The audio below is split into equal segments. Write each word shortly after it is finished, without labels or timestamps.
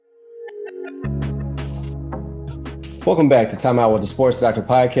Welcome back to Time Out with the Sports Doctor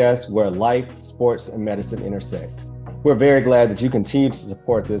podcast, where life, sports, and medicine intersect. We're very glad that you continue to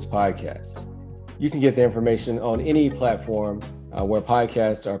support this podcast. You can get the information on any platform where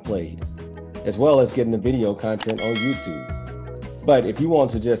podcasts are played, as well as getting the video content on YouTube. But if you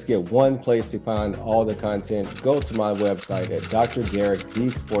want to just get one place to find all the content, go to my website at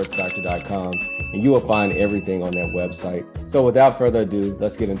drderrickthesportsdoctor.com, and you will find everything on that website. So without further ado,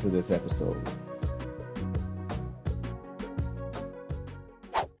 let's get into this episode.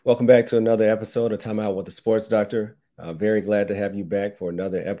 Welcome back to another episode of Time Out with the Sports Doctor. Very glad to have you back for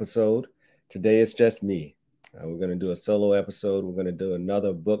another episode. Today it's just me. We're going to do a solo episode. We're going to do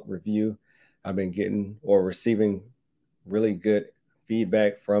another book review. I've been getting or receiving really good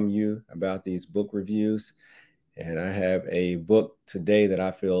feedback from you about these book reviews. And I have a book today that I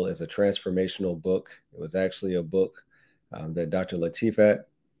feel is a transformational book. It was actually a book that Dr. Latifat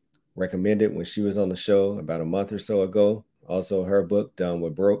recommended when she was on the show about a month or so ago. Also, her book, Done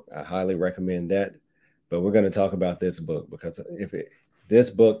with Broke, I highly recommend that. But we're going to talk about this book because if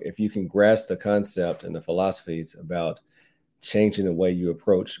you can grasp the concept and the philosophies about changing the way you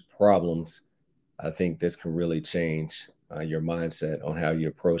approach problems, I think this can really change your mindset on how you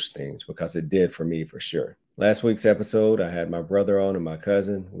approach things, because it did for me for sure. Last week's episode, I had my brother on and my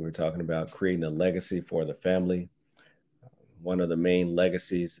cousin. We were talking about creating a legacy for the family. One of the main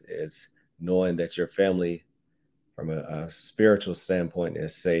legacies is knowing that your family, from a spiritual standpoint,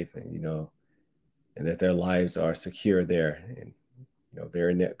 is safe, and and that their lives are secure there. And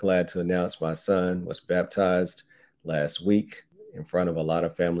very glad to announce my son was baptized last week in front of a lot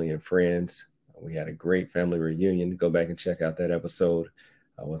of family and friends. We had a great family reunion. Go back and check out that episode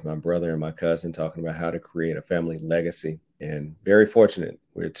with my brother and my cousin, talking about how to create a family legacy. And very fortunate,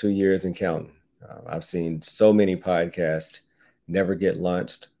 we're 2 years and counting. I've seen so many podcasts never get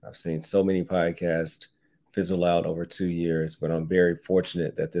launched. I've seen so many podcasts fizzle out over 2 years, but I'm very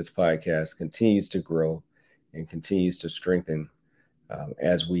fortunate that this podcast continues to grow and continues to strengthen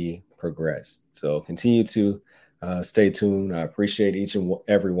as we progress. So continue to stay tuned. I appreciate each and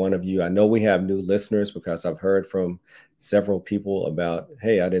every one of you. I know we have new listeners because I've heard from several people about,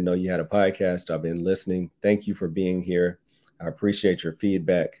 hey, I didn't know you had a podcast. I've been listening. Thank you for being here. I appreciate your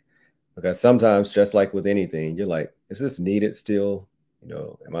feedback, because sometimes, just like with anything, you're like, is this needed still?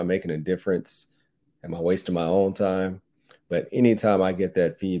 Am I making a difference? Am I wasting my own time? But anytime I get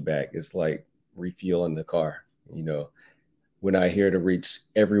that feedback, it's like refueling the car. We're not here to reach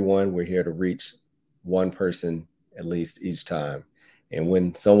everyone. We're here to reach one person at least each time. And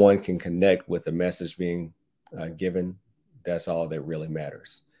when someone can connect with the message being given, that's all that really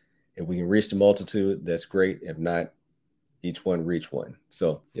matters. If we can reach the multitude, that's great. If not, each one reach one.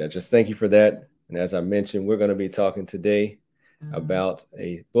 So yeah, just thank you for that. And as I mentioned, we're going to be talking today about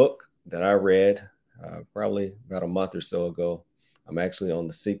a book that I read probably about a month or so ago. I'm actually on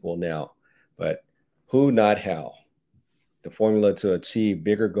the sequel now, but Who Not How: The Formula to Achieve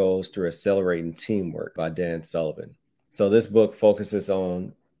Bigger Goals Through Accelerating Teamwork by Dan Sullivan. So this book focuses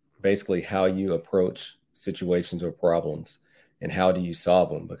on basically how you approach situations or problems and how do you solve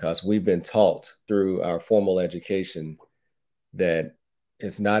them, because we've been taught through our formal education that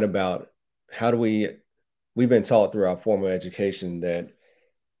it's not about we've been taught through our formal education that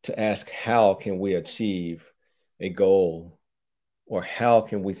to ask how can we achieve a goal or how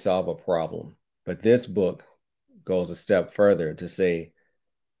can we solve a problem. But this book goes a step further to say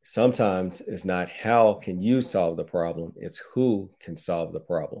sometimes it's not how can you solve the problem, it's who can solve the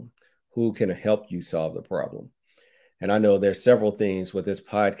problem, who can help you solve the problem. And I know there's several things with this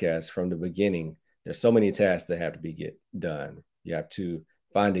podcast from the beginning. There's so many tasks that have to be done. You have to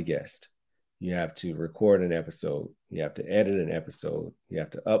find a guest. You have to record an episode. You have to edit an episode. You have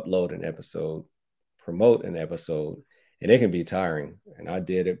to upload an episode, promote an episode, and it can be tiring. And I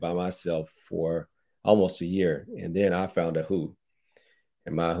did it by myself for almost a year. And then I found a who.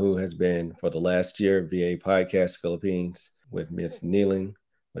 And my who has been for the last year VA Podcast Philippines with Miss Neeling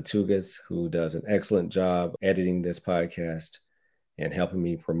Matugas, who does an excellent job editing this podcast and helping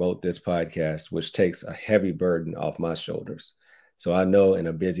me promote this podcast, which takes a heavy burden off my shoulders. So I know in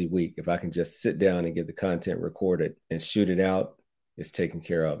a busy week, if I can just sit down and get the content recorded and shoot it out, it's taken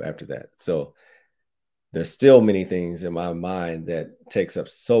care of after that. So there's still many things in my mind that takes up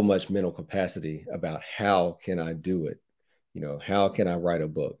so much mental capacity about how can I do it? How can I write a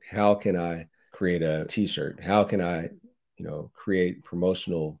book? How can I create a t-shirt? How can I, create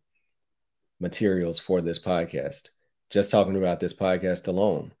promotional materials for this podcast? Just talking about this podcast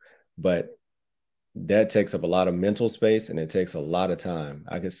alone. But that takes up a lot of mental space and it takes a lot of time.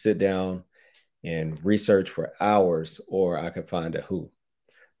 I could sit down and research for hours, or I could find a who.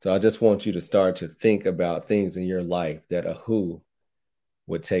 So I just want you to start to think about things in your life that a who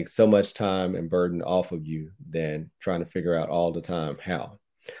would take so much time and burden off of you than trying to figure out all the time how.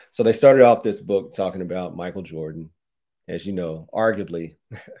 So they started off this book talking about Michael Jordan, as you know, arguably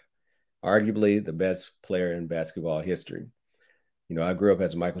the best player in basketball history. You know, I grew up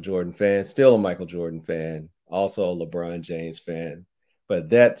as a Michael Jordan fan, still a Michael Jordan fan, also a LeBron James fan.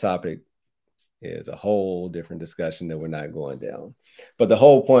 But that topic is a whole different discussion that we're not going down. But the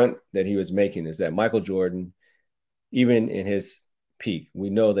whole point that he was making is that Michael Jordan, even in his peak, we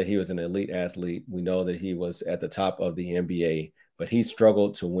know that he was an elite athlete. We know that he was at the top of the NBA, but he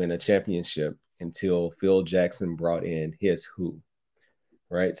struggled to win a championship until Phil Jackson brought in his who,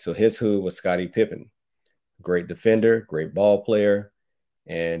 right? So his who was Scottie Pippen, great defender, great ball player,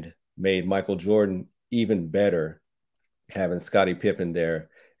 and made Michael Jordan even better having Scottie Pippen there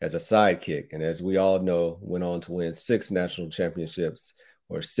as a sidekick. And as we all know, went on to win 6 national championships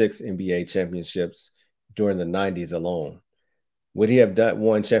or 6 NBA championships during the 90s alone. Would he have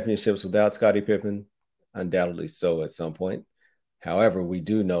won championships without Scottie Pippen? Undoubtedly so at some point. However, we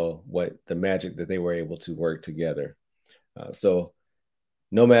do know what the magic that they were able to work together. So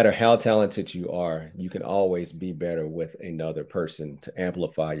no matter how talented you are, you can always be better with another person to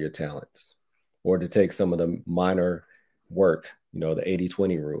amplify your talents or to take some of the minor work, the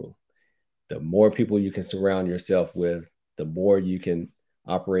 80-20 rule. The more people you can surround yourself with, the more you can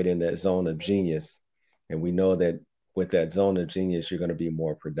operate in that zone of genius. And we know that with that zone of genius, you're going to be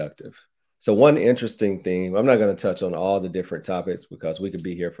more productive. So one interesting thing, I'm not going to touch on all the different topics because we could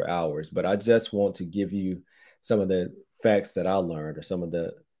be here for hours, but I just want to give you some of the facts that I learned or some of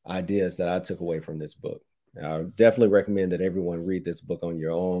the ideas that I took away from this book. Now, I definitely recommend that everyone read this book on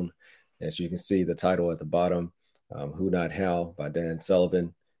your own. As you can see, the title at the bottom, Who Not How by Dan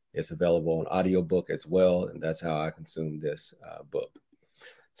Sullivan. It's available on audiobook as well, and that's how I consume this book.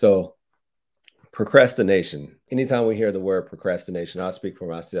 So procrastination. Anytime we hear the word procrastination, I'll speak for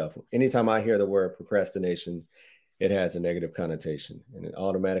myself. Anytime I hear the word procrastination, it has a negative connotation, and it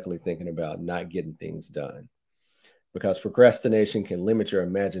automatically thinking about not getting things done. Because procrastination can limit your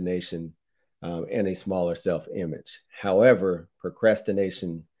imagination and a smaller self-image. However,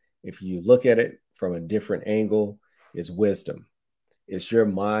 procrastination, if you look at it from a different angle, is wisdom. It's your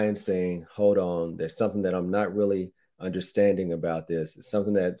mind saying, hold on, there's something that I'm not really understanding about this. It's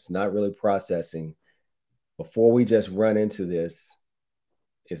something that's not really processing. Before we just run into this,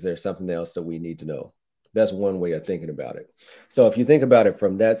 is there something else that we need to know? That's one way of thinking about it. So if you think about it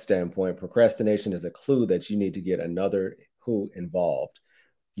from that standpoint, procrastination is a clue that you need to get another who involved.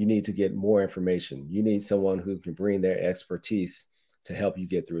 You need to get more information. You need someone who can bring their expertise to help you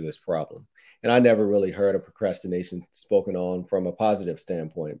get through this problem. And I never really heard of procrastination spoken on from a positive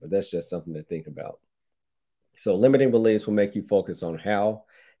standpoint, but that's just something to think about. So limiting beliefs will make you focus on how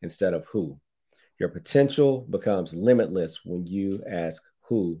instead of who. Your potential becomes limitless when you ask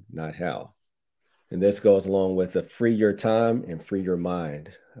who, not how. And this goes along with the free your time and free your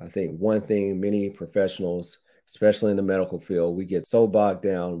mind. I think one thing many professionals, especially in the medical field, we get so bogged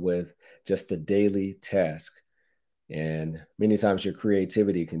down with just the daily task. And many times your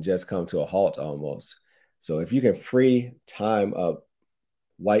creativity can just come to a halt almost. So if you can free time up,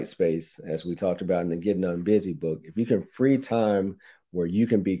 white space, as we talked about in the Getting Unbusy book, if you can free time where you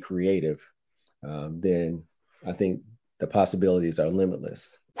can be creative, then I think the possibilities are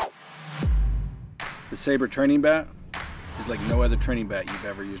limitless. The Sabre training bat is like no other training bat you've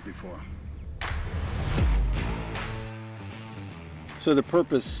ever used before. So the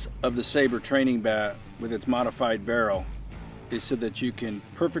purpose of the Sabre training bat with its modified barrel is so that you can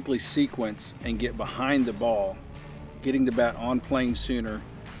perfectly sequence and get behind the ball, getting the bat on plane sooner,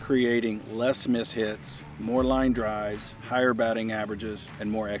 creating less miss hits, more line drives, higher batting averages, and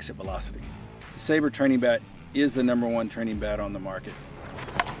more exit velocity. The Sabre training bat is the #1 training bat on the market.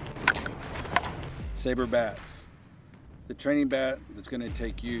 Sabre bats, the training bat that's going to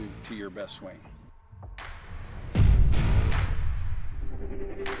take you to your best swing.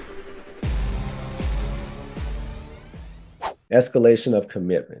 Escalation of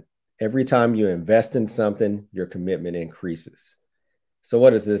commitment. Every time you invest in something, your commitment increases. So what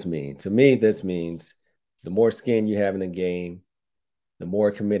does this mean? To me, this means the more skin you have in the game, the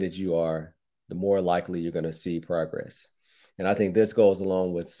more committed you are, the more likely you're going to see progress. And I think this goes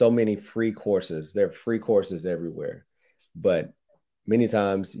along with so many free courses. There are free courses everywhere, but many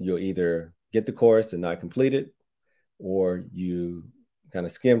times you'll either get the course and not complete it, or you kind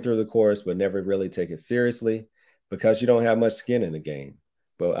of skim through the course, but never really take it seriously because you don't have much skin in the game.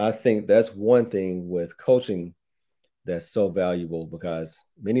 But I think that's one thing with coaching that's so valuable, because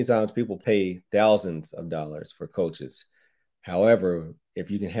many times people pay thousands of dollars for coaches, However,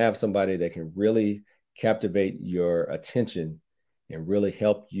 if you can have somebody that can really captivate your attention and really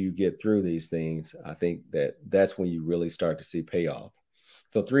help you get through these things, I think that that's when you really start to see payoff.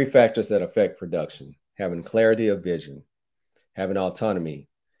 So, three factors that affect production: having clarity of vision, having autonomy,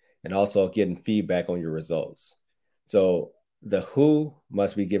 and also getting feedback on your results. So, the who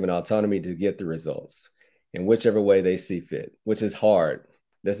must be given autonomy to get the results in whichever way they see fit, which is hard.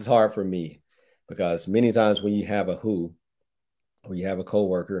 This is hard for me because many times when you have a who, or you have a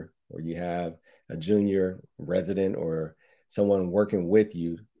coworker, or you have a junior resident, or someone working with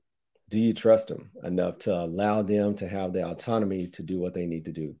you, do you trust them enough to allow them to have the autonomy to do what they need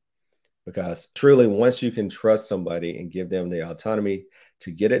to do? Because truly, once you can trust somebody and give them the autonomy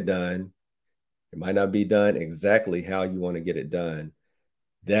to get it done, it might not be done exactly how you want to get it done.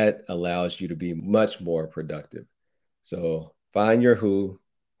 That allows you to be much more productive. So find your who,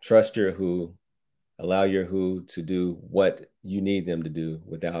 trust your who, allow your who to do what you need them to do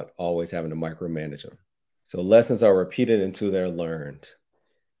without always having to micromanage them. So lessons are repeated until they're learned.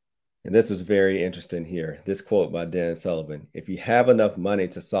 And this was very interesting here. This quote by Dan Sullivan: if you have enough money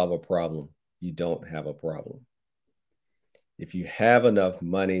to solve a problem, you don't have a problem. If you have enough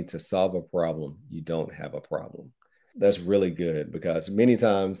money to solve a problem, you don't have a problem. That's really good because many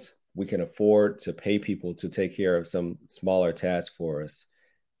times we can afford to pay people to take care of some smaller task for us,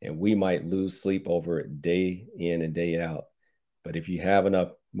 and we might lose sleep over it day in and day out. But if you have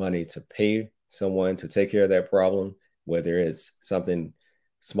enough money to pay someone to take care of that problem, whether it's something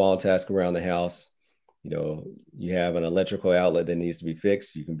small task around the house, you have an electrical outlet that needs to be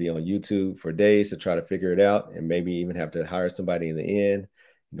fixed, you can be on YouTube for days to try to figure it out, and maybe even have to hire somebody in the end,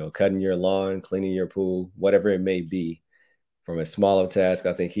 cutting your lawn, cleaning your pool, whatever it may be. From a smaller task,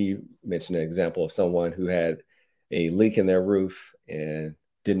 I think he mentioned an example of someone who had a leak in their roof and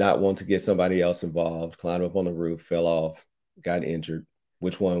did not want to get somebody else involved, climbed up on the roof, fell off, got injured.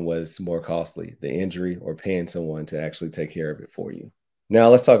 Which one was more costly, the injury or paying someone to actually take care of it for you? Now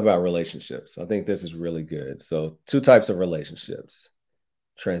let's talk about relationships. I think this is really good. So, two types of relationships: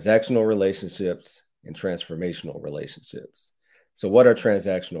 transactional relationships and transformational relationships. So, what are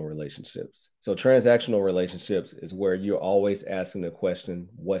transactional relationships? So, transactional relationships is where you're always asking the question,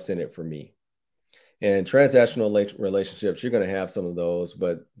 what's in it for me? And transactional relationships, you're going to have some of those,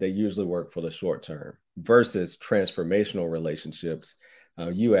 but they usually work for the short term. Versus transformational relationships,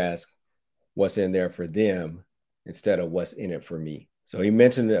 you ask, what's in there for them instead of what's in it for me. So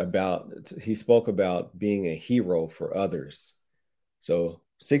he spoke about being a hero for others. So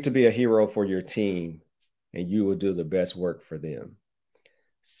seek to be a hero for your team, and you will do the best work for them.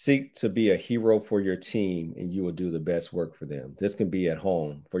 Seek to be a hero for your team, and you will do the best work for them. This can be at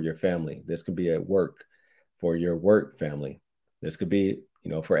home for your family. This could be at work for your work family. This could be,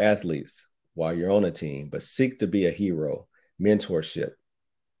 for athletes while you're on a team, but seek to be a hero. Mentorship.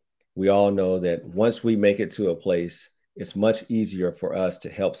 We all know that once we make it to a place, it's much easier for us to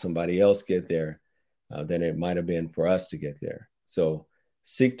help somebody else get there than it might have been for us to get there. So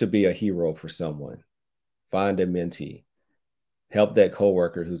seek to be a hero for someone. Find a mentee. Help that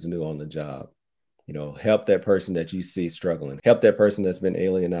coworker who's new on the job. Help that person that you see struggling. Help that person that's been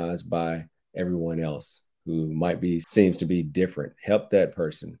alienized by everyone else who seems to be different. Help that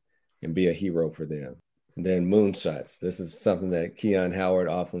person and be a hero for them. And then moonshots. This is something that Keon Howard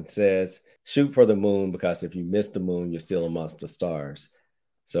often says: shoot for the moon, because if you miss the moon, you're still amongst the stars.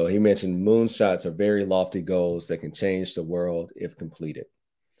 So he mentioned moonshots are very lofty goals that can change the world if completed.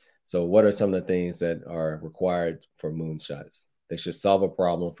 So what are some of the things that are required for moonshots? They should solve a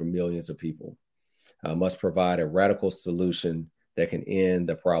problem for millions of people, must provide a radical solution that can end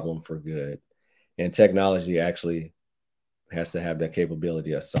the problem for good. And technology actually has to have that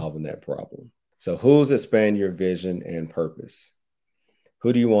capability of solving that problem. So who's expand your vision and purpose?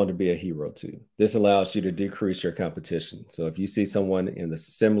 Who do you want to be a hero to? This allows you to decrease your competition. So if you see someone in the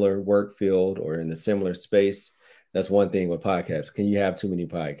similar work field or in the similar space, that's one thing with podcasts. Can you have too many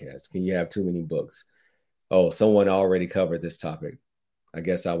podcasts? Can you have too many books? Oh, someone already covered this topic. I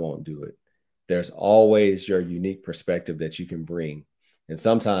guess I won't do it. There's always your unique perspective that you can bring. And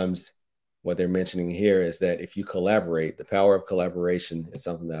sometimes what they're mentioning here is that if you collaborate, the power of collaboration is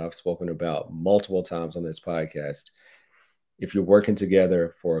something that I've spoken about multiple times on this podcast. If you're working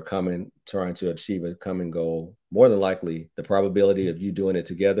together for trying to achieve a common goal, more than likely the probability of you doing it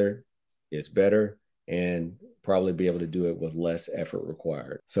together is better, and probably be able to do it with less effort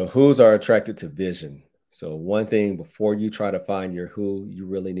required. So who's are attracted to vision? So one thing, before you try to find your who, you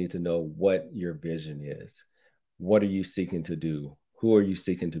really need to know what your vision is. What are you seeking to do? Who are you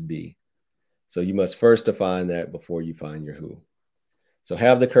seeking to be? So you must first define that before you find your who. So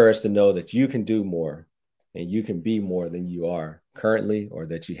have the courage to know that you can do more and you can be more than you are currently or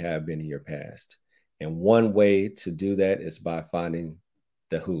that you have been in your past. And one way to do that is by finding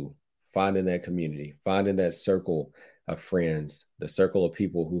the who, finding that community, finding that circle of friends, the circle of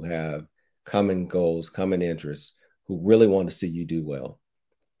people who have common goals, common interests, who really want to see you do well.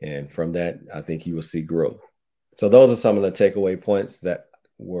 And from that, I think you will see growth. So those are some of the takeaway points that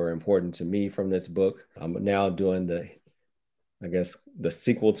were important to me from this book. I'm now doing the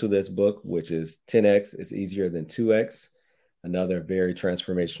sequel to this book, which is 10X is Easier Than 2X, another very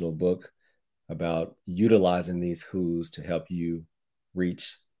transformational book about utilizing these who's to help you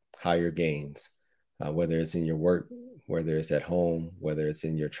reach higher gains, whether it's in your work, whether it's at home, whether it's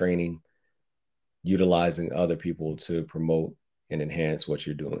in your training, utilizing other people to promote and enhance what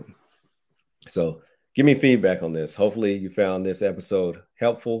you're doing. So give me feedback on this. Hopefully you found this episode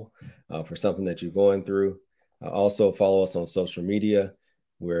helpful for something that you're going through. Also follow us on social media.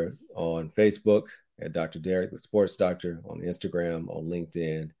 We're on Facebook at Dr. Derrick, the Sports Doctor, on Instagram, on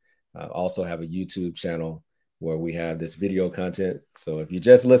LinkedIn. Also have a YouTube channel where we have this video content. So if you're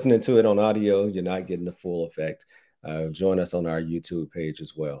just listening to it on audio, you're not getting the full effect. Join us on our YouTube page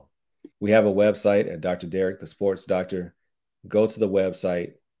as well. We have a website at Dr. Derrick, the Sports Doctor. Go to the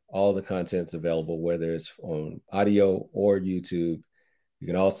website. All the content's available, whether it's on audio or YouTube. You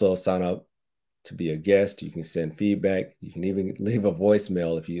can also sign up to be a guest. You can send feedback. You can even leave a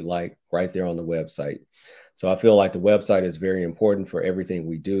voicemail if you like, right there on the website. So I feel like the website is very important for everything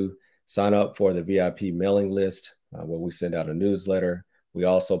we do. Sign up for the VIP mailing list where we send out a newsletter. We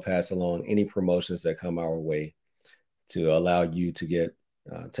also pass along any promotions that come our way to allow you to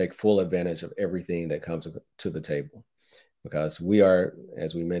take full advantage of everything that comes to the table. Because we are,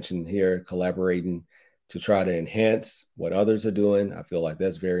 as we mentioned here, collaborating to try to enhance what others are doing. I feel like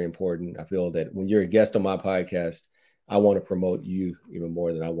that's very important. I feel that when you're a guest on my podcast, I want to promote you even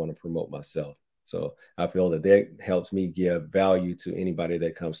more than I want to promote myself. So I feel that helps me give value to anybody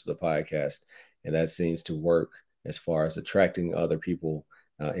that comes to the podcast. And that seems to work as far as attracting other people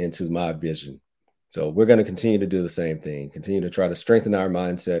into my vision. So we're going to continue to do the same thing, continue to try to strengthen our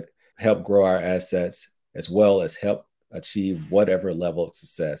mindset, help grow our assets, as well as help achieve whatever level of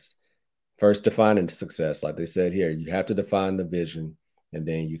success. First, defining success, like they said here, you have to define the vision and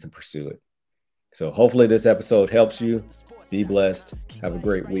then you can pursue it. So hopefully this episode helps you. Be blessed. Have a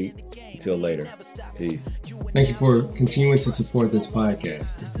great week. Until later. Peace. Thank you for continuing to support this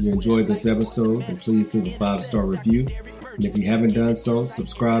podcast. If you enjoyed this episode, then please leave a 5-star review. And if you haven't done so,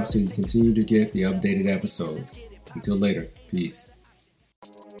 subscribe so you continue to get the updated episodes. Until later. Peace.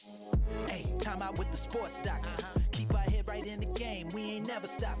 With the sports doctor, keep our head right in the game. We ain't never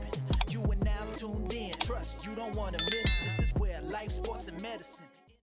stopping. You are now tuned in. Trust you don't want to miss. This is where life, sports, and medicine.